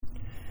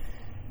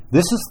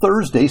This is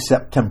Thursday,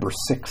 September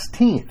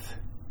 16th.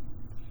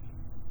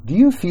 Do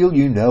you feel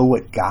you know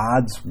what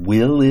God's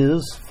will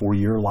is for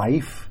your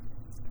life?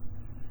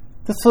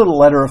 This little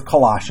letter of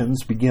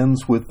Colossians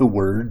begins with the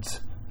words,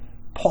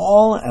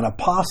 Paul, an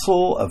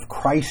apostle of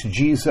Christ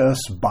Jesus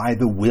by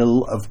the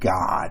will of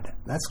God.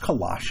 That's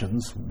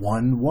Colossians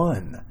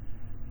 1:1.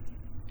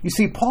 You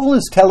see, Paul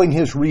is telling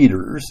his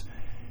readers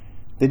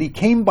that he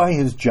came by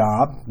his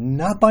job,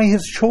 not by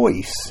his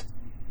choice.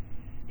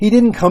 He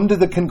didn't come to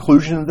the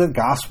conclusion that the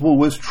gospel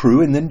was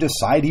true and then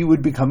decide he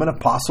would become an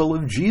apostle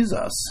of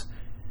Jesus.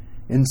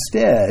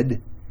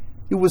 Instead,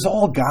 it was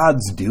all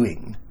God's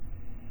doing.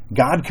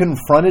 God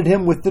confronted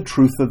him with the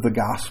truth of the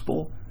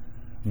gospel.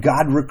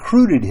 God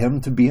recruited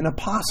him to be an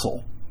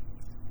apostle.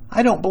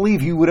 I don't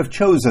believe he would have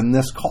chosen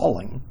this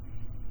calling.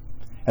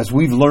 As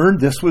we've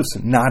learned, this was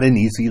not an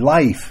easy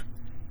life.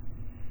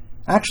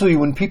 Actually,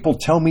 when people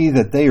tell me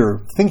that they are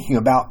thinking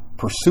about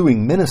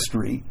pursuing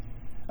ministry,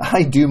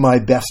 I do my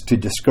best to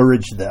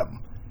discourage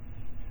them.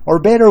 Or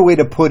a better way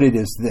to put it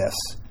is this.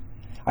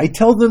 I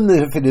tell them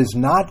that if it is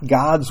not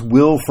God's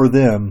will for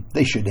them,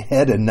 they should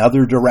head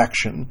another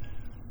direction.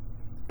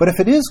 But if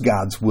it is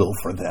God's will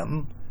for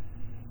them,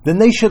 then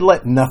they should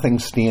let nothing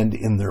stand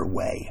in their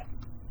way.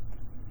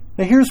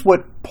 Now here's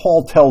what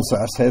Paul tells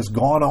us has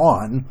gone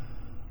on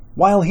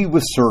while he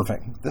was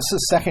serving. This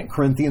is 2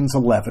 Corinthians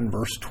 11,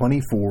 verse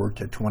 24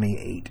 to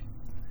 28.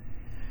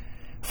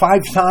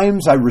 5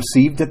 times I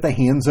received at the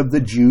hands of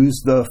the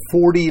Jews the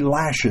 40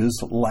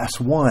 lashes less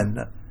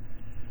one.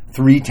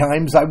 3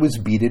 times I was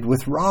beaten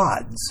with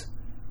rods.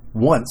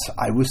 Once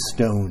I was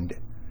stoned.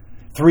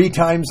 3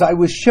 times I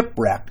was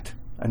shipwrecked.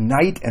 A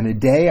night and a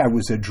day I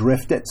was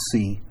adrift at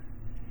sea.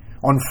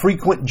 On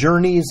frequent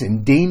journeys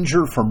in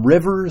danger from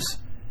rivers,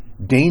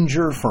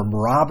 danger from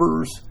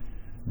robbers,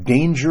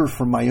 danger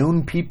from my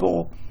own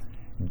people,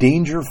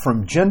 danger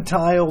from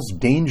Gentiles,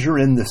 danger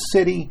in the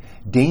city,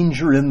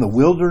 danger in the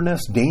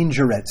wilderness,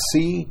 danger at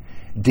sea,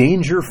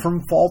 danger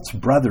from false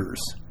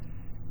brothers,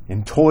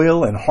 in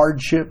toil and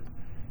hardship,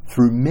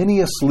 through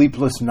many a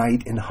sleepless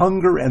night, in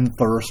hunger and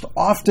thirst,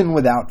 often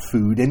without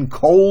food, in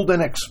cold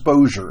and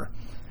exposure.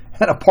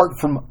 And apart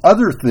from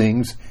other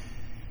things,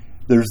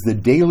 there's the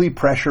daily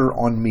pressure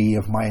on me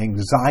of my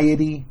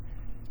anxiety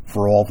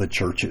for all the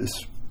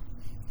churches.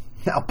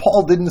 Now,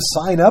 Paul didn't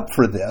sign up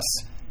for this.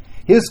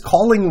 His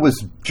calling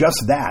was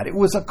just that. It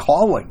was a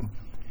calling.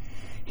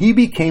 He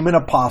became an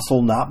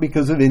apostle not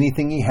because of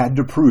anything he had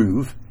to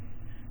prove.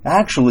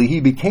 Actually, he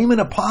became an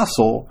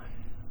apostle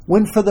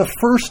when for the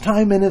first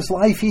time in his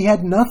life he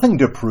had nothing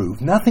to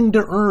prove, nothing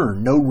to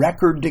earn, no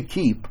record to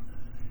keep.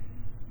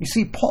 You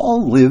see,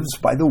 Paul lives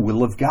by the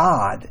will of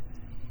God,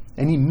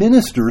 and he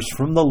ministers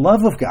from the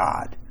love of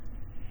God.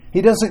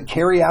 He doesn't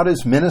carry out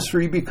his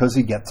ministry because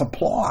he gets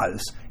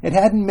applause. It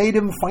hadn't made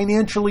him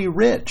financially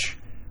rich.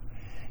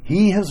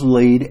 He has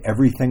laid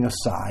everything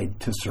aside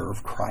to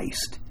serve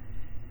Christ.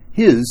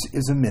 His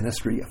is a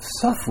ministry of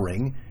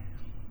suffering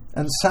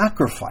and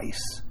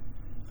sacrifice,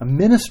 a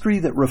ministry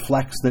that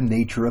reflects the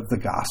nature of the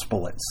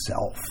gospel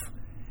itself.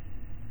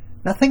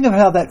 Now think of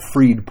how that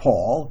freed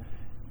Paul,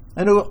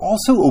 and it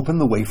also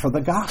opened the way for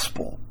the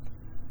gospel.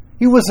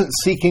 He wasn't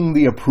seeking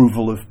the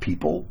approval of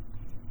people.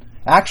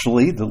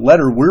 Actually, the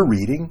letter we're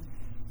reading,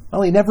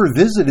 he never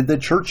visited the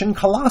church in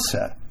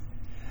Colossae.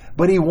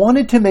 But he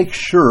wanted to make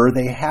sure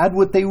they had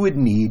what they would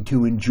need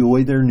to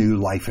enjoy their new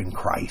life in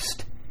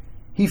Christ.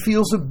 He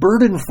feels a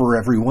burden for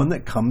everyone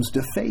that comes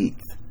to faith.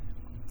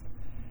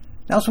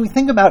 Now, as we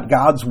think about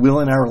God's will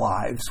in our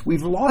lives,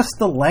 we've lost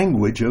the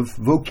language of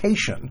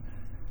vocation.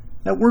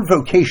 That word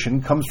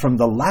vocation comes from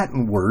the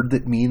Latin word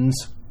that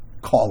means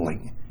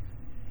calling.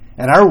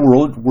 In our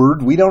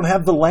word, we don't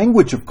have the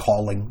language of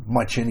calling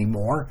much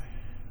anymore.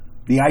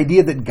 The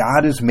idea that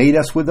God has made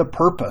us with a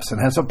purpose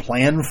and has a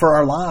plan for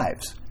our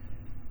lives.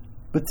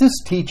 But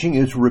this teaching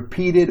is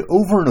repeated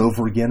over and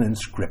over again in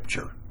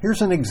Scripture.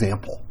 Here's an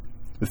example.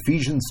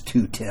 Ephesians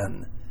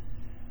 2:10.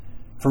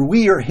 For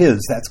we are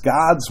His, that's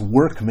God's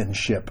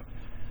workmanship,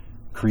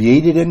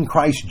 created in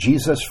Christ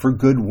Jesus for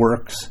good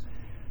works,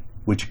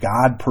 which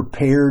God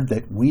prepared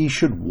that we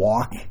should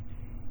walk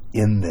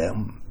in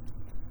them.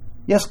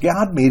 Yes,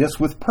 God made us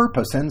with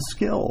purpose and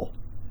skill.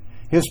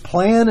 His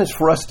plan is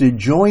for us to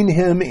join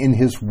Him in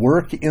His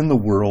work in the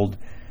world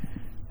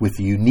with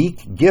the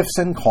unique gifts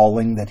and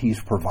calling that He's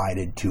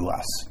provided to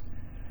us.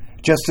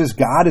 Just as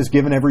God has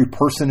given every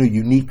person a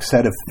unique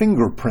set of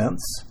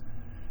fingerprints,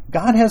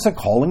 God has a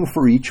calling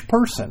for each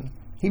person.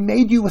 He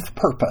made you with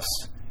purpose,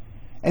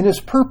 and His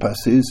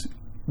purpose is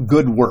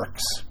good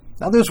works.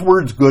 Now this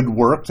word's good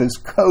works is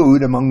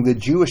code among the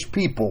Jewish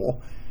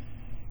people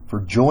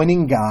for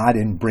joining God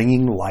in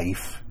bringing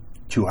life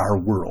to our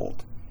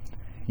world.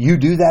 You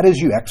do that as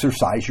you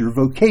exercise your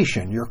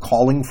vocation, your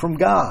calling from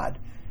God.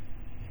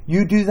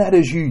 You do that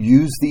as you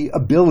use the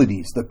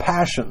abilities, the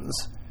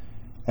passions,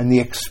 and the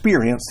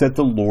experience that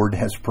the Lord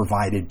has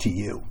provided to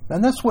you.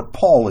 And that's what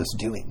Paul is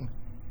doing.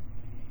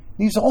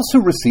 He's also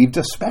received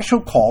a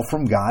special call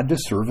from God to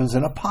serve as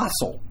an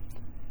apostle.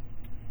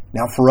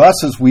 Now for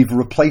us, as we've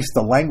replaced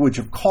the language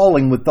of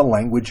calling with the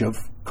language of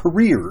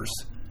careers.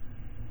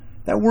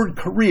 That word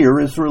career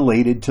is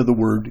related to the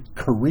word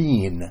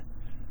careen,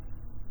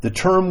 the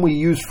term we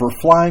use for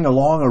flying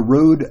along a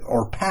road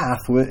or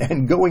path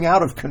and going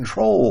out of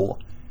control.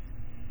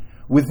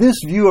 With this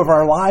view of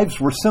our lives,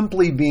 we're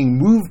simply being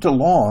moved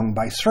along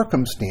by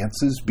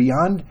circumstances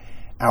beyond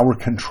our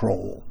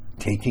control,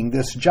 taking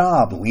this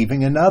job,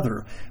 leaving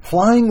another,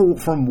 flying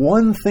from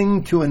one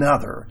thing to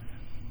another.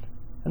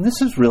 And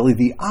this is really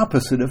the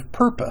opposite of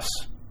purpose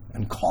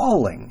and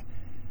calling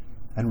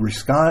and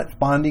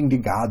responding to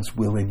God's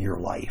will in your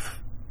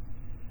life.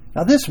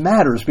 Now, this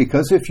matters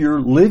because if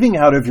you're living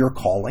out of your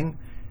calling,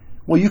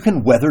 well, you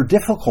can weather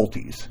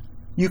difficulties.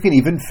 You can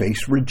even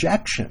face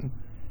rejection.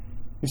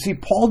 You see,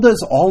 Paul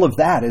does all of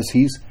that as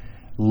he's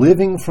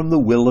living from the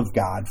will of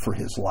God for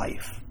his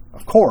life.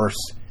 Of course,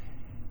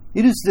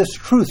 it is this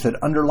truth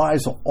that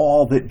underlies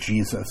all that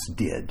Jesus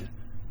did.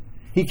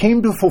 He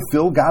came to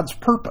fulfill God's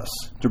purpose,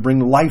 to bring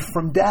life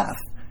from death.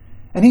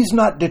 And he's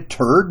not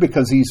deterred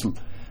because he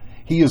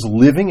is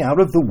living out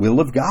of the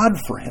will of God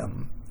for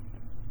him.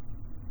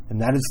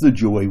 And that is the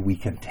joy we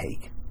can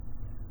take,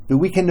 that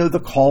we can know the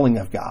calling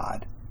of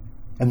God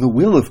and the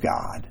will of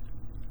God,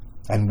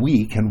 and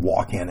we can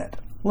walk in it.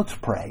 Let's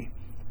pray.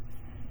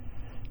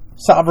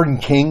 Sovereign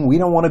King, we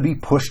don't want to be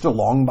pushed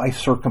along by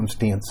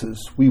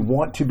circumstances. We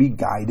want to be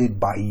guided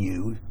by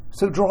you.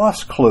 So draw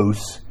us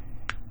close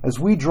as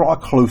we draw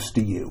close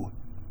to you,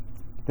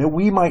 that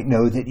we might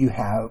know that you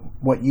have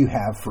what you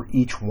have for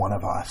each one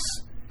of us.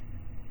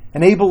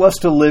 Enable us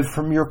to live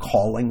from your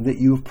calling that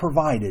you have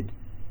provided.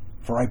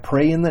 For I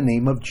pray in the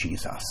name of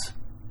Jesus.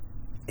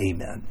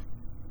 Amen.